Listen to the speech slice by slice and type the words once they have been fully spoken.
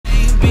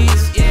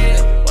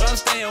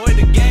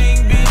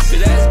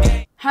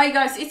Hi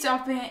guys, it's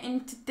E.R.P.I.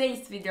 In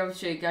today's video I'll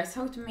show you guys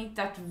how to make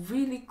that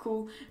really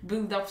cool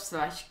build up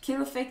 /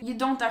 kill effect. You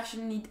don't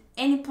actually need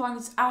any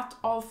plugins at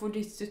all for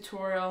this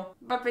tutorial,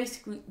 but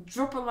basically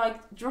drop a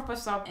like, drop a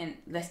sub, and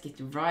let's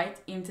get right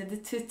into the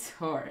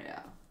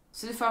tutorial.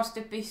 So the first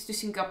step is to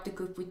sync up the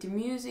clip with the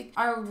music.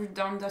 I already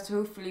done that, so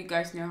hopefully you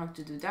guys know how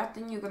to do that.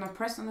 Then you're gonna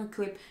press on the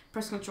clip,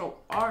 press Ctrl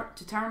R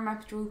to time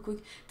map it real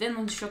quick. Then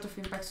on the shot of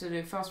impact, so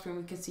the fast frame,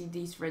 we can see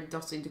these red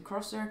dots in the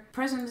crosshair.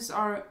 Press on this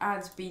R,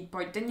 add speed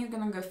point. Then you're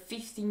gonna go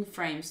 15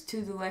 frames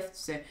to the left,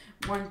 so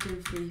 1,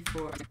 2, 3,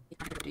 4,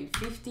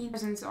 15.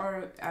 Press on this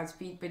R, add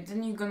speed point.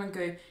 Then you're gonna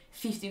go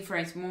 15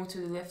 frames more to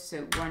the left,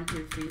 so 1,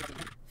 2, 3,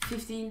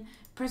 15.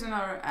 Press on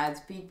R, add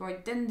speed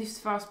point. Then this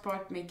first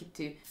part, make it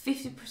to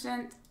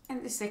 50%.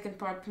 And the second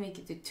part, make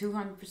it to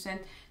 200%.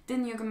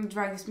 Then you're gonna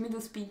drag this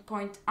middle speed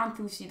point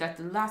until you see that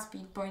the last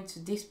speed point, so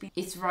this speed,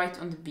 it's right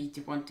on the beat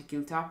you want the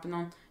kill to happen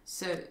on.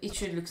 So it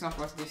should look something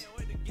like this.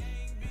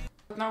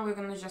 But now we're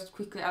gonna just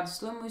quickly add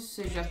slow motion,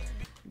 so just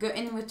go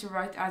anywhere to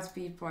right, add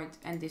speed point,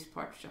 and this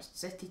part just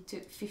set it to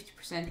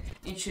 50%.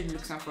 It should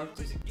look something like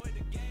this.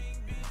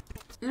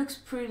 It looks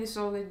pretty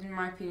solid in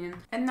my opinion.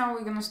 And now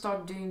we're gonna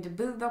start doing the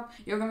build up.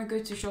 You're gonna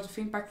go to shot of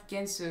impact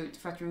again, so the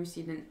fact you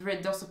see the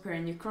red dots appear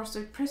in your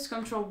crosshair. Press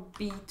Ctrl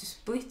B to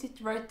split it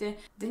right there.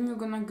 Then you're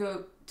gonna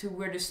go to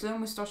where the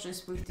slow-mo starts and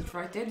split it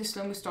right there. The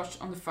slow-mo starts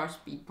on the first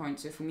speed point,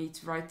 so for me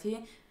it's right here.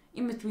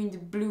 In between the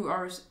blue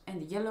R's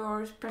and the yellow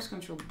R's, press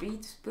Ctrl B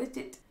to split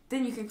it.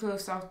 Then you can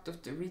close out of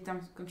the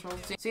retime control,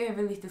 so you have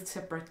a little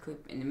separate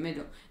clip in the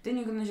middle. Then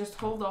you're gonna just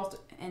hold Alt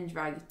and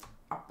drag it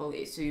up a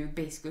layer, so you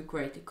basically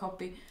create a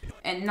copy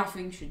and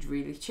nothing should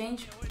really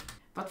change.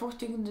 But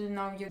what you can do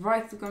now, you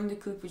right click on the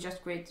clip we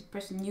just created,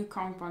 press new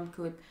compound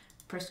clip,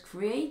 press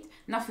create,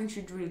 nothing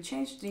should really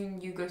change. Then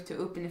you go to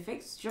open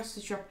effects, just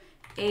to shop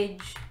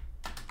edge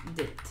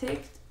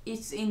detect.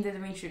 It's in the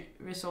Davinci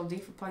Resolve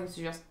default plugin,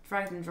 so just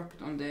drag and drop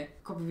it on the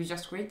copy we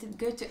just created.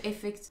 Go to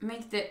effects,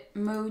 make the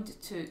mode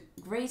to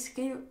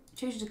grayscale,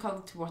 change the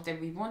color to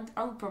whatever you want.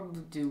 I will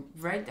probably do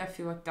red, I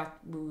feel like that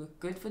will look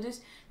good for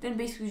this. Then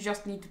basically you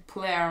just need to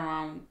play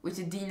around with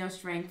the Dino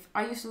strength.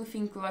 I usually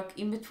think like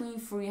in between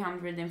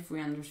 300 and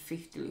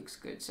 350 looks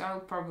good, so I'll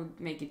probably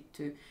make it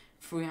to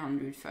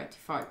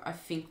 335, I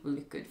think will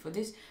look good for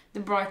this. The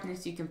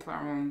brightness, you can play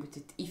around with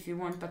it if you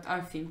want, but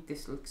I think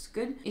this looks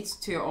good. It's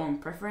to your own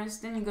preference.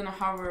 Then you're gonna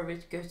hover over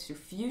it, go to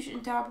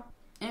Fusion tab.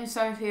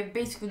 Inside here,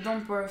 basically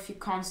don't worry if you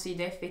can't see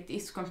the effect,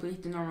 it's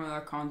completely normal, I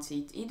can't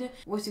see it either.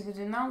 What you're gonna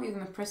do now, you're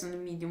gonna press on the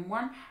medium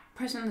one,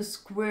 press on the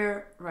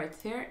square right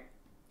here.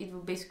 It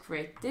will basically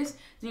create this.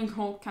 Then you can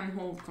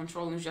hold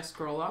Control and just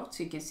scroll out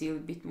so you can see a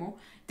little bit more.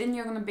 Then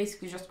you're gonna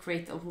basically just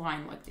create a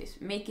line like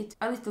this. Make it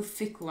a little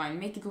thick line,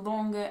 make it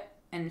longer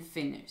and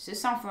thinner. So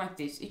something like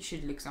this, it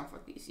should look something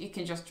like this. You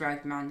can just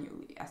drag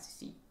manually as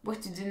you see.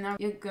 What to do now,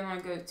 you're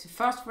gonna go to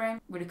first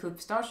frame where the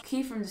clip starts,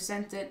 key from the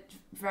center,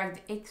 drag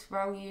the X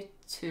value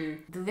to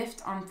the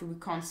left until we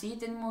can't see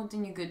it anymore.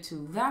 Then you go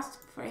to last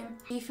frame,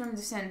 key from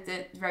the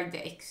center, drag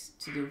the X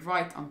to the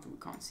right until we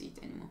can't see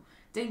it anymore.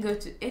 Then go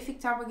to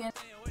Effect tab again.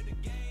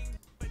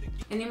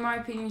 And in my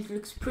opinion it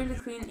looks pretty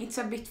clean. It's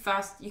a bit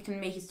fast, you can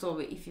make it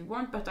slower if you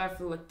want, but I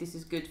feel like this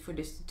is good for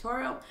this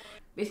tutorial.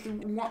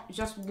 Basically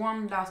just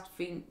one last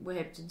thing we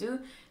have to do,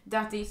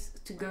 that is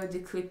to go the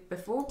clip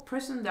before,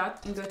 press on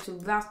that and go to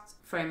last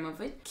frame of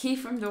it. Key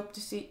from the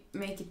opposite,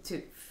 make it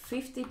to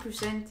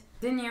 50%.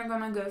 Then you're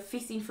gonna go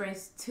 15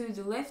 frames to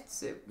the left,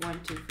 so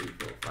 1, 2, 3,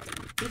 4,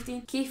 5,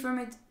 15. Key from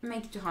it,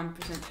 make it to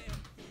 100%.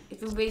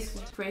 It will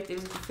basically create a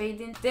little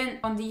fade in. Then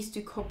on these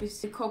two copies,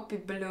 the copy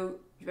below,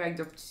 drag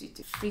the opposite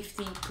to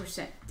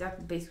 15%. That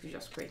will basically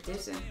just create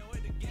this,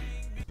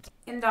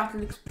 and that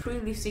looks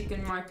pretty sick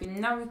in my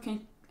opinion. Now we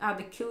can add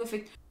the kill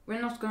effect.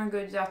 We're not gonna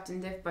go that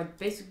in depth, but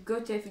basically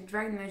go to effect,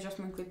 drag an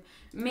adjustment clip,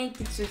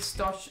 make it so it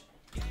starts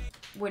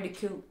where the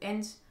kill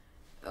ends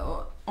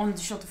on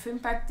the shot of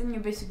impact. Then you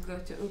basically go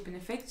to open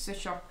effects,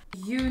 search up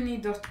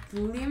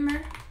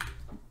uni.glimmer.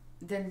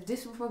 Then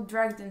this will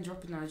drag and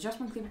drop it on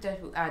adjustment clip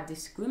that will add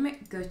this glimmer.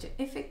 Go to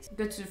effects,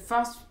 go to the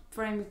fast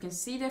frame, you can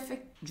see the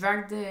effect,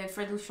 drag the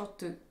Fredel shot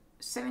to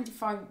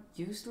 75,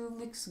 usually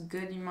looks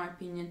good in my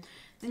opinion.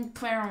 Then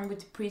play around with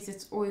the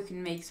presets, or you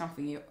can make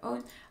something your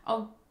own.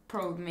 I'll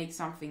probably make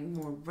something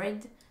more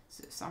red,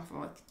 so something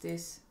like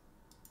this,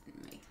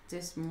 make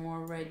this more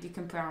red. You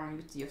can play around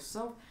with it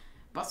yourself,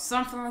 but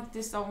something like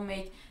this I will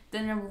make.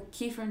 Then I will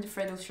keyframe the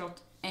Fredel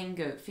shot and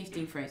go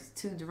 15 frames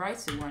to the right,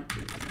 so 1,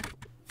 2, 3,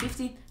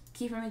 15.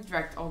 Keyframe it,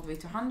 drag all the way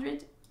to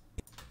 100.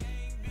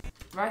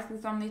 Right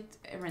click on it,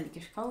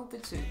 eradicate color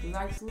bit so it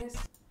lags less.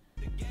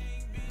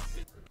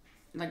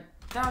 Like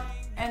that.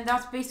 And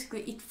that's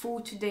basically it for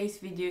today's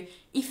video.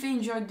 If you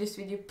enjoyed this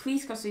video,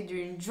 please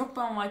consider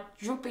dropping a like,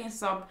 dropping a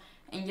sub,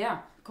 and yeah,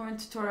 comment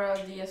tutorial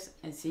ideas,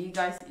 and see you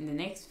guys in the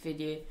next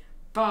video.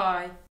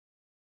 Bye!